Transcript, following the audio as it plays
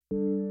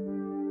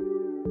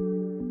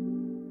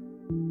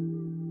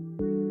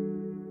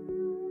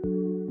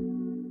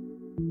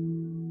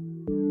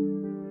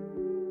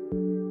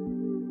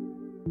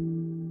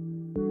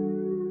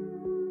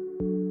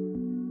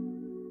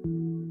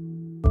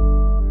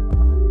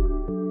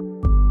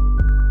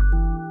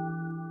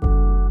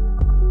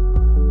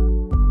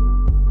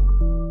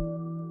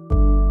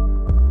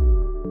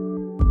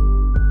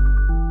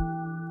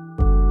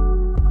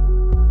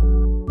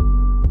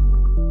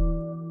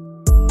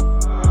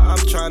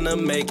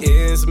tryna make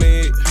ends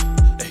meet.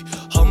 Ay,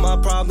 hold my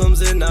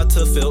problems in not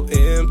to feel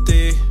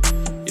empty.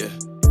 Yeah.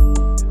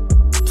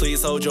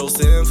 Please hold your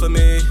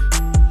symphony.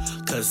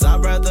 Cause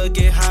I'd rather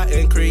get high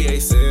and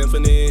create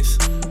symphonies.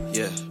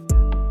 Yeah.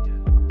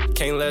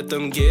 Can't let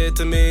them get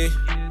to me.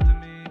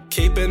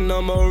 Keeping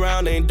them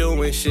around ain't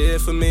doing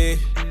shit for me.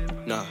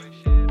 Nah.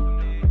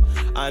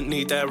 I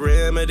need that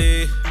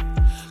remedy.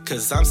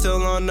 Cause I'm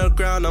still on the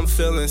ground, I'm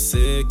feeling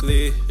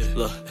sickly.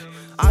 Look,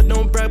 I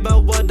don't brag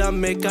about what I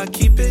make, I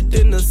keep it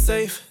in the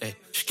safe.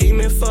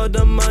 Scheming for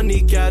the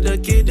money, gotta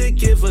get it,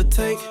 give or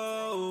take.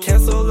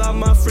 Cancel out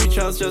my free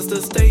trials just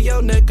to stay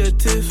out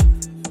negative.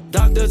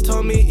 Doctor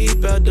told me eat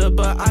better,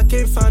 but I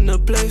can't find a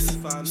place.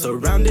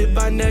 Surrounded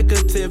by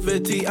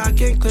negativity, I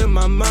can't clear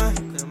my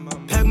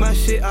mind. Pack my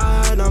shit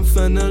out, I'm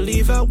finna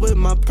leave out with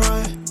my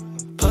pride.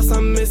 Plus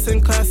I'm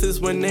missing classes,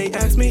 when they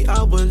ask me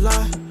I would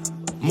lie.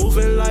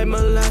 Moving like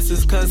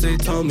molasses, cause they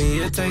told me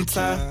it take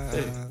time.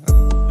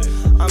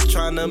 I'm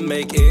tryna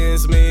make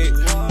ends meet.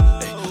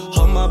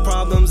 Hold my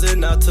problems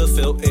in not to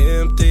feel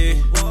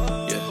empty.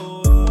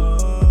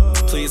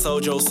 Yeah. Please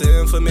hold your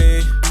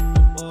symphony.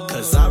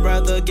 Cause I'd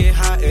rather get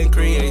high and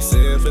create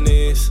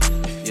symphonies.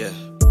 Yeah.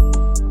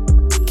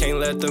 Can't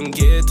let them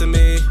get to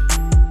me.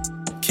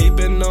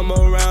 Keeping them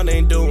around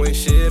ain't doing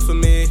shit for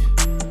me.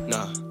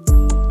 Nah.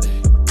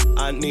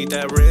 I need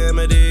that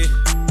remedy.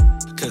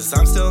 Cause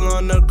I'm still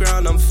on the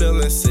ground, I'm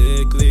feeling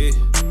sickly.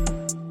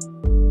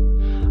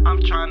 I'm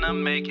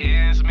tryna make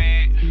ends meet.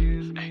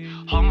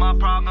 Hold my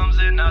problems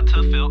in not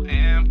to feel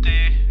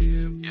empty.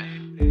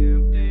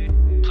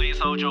 Yeah. Please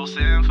hold your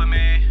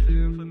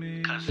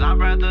symphony. Cause I'd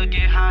rather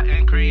get high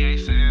and create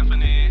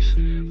symphonies.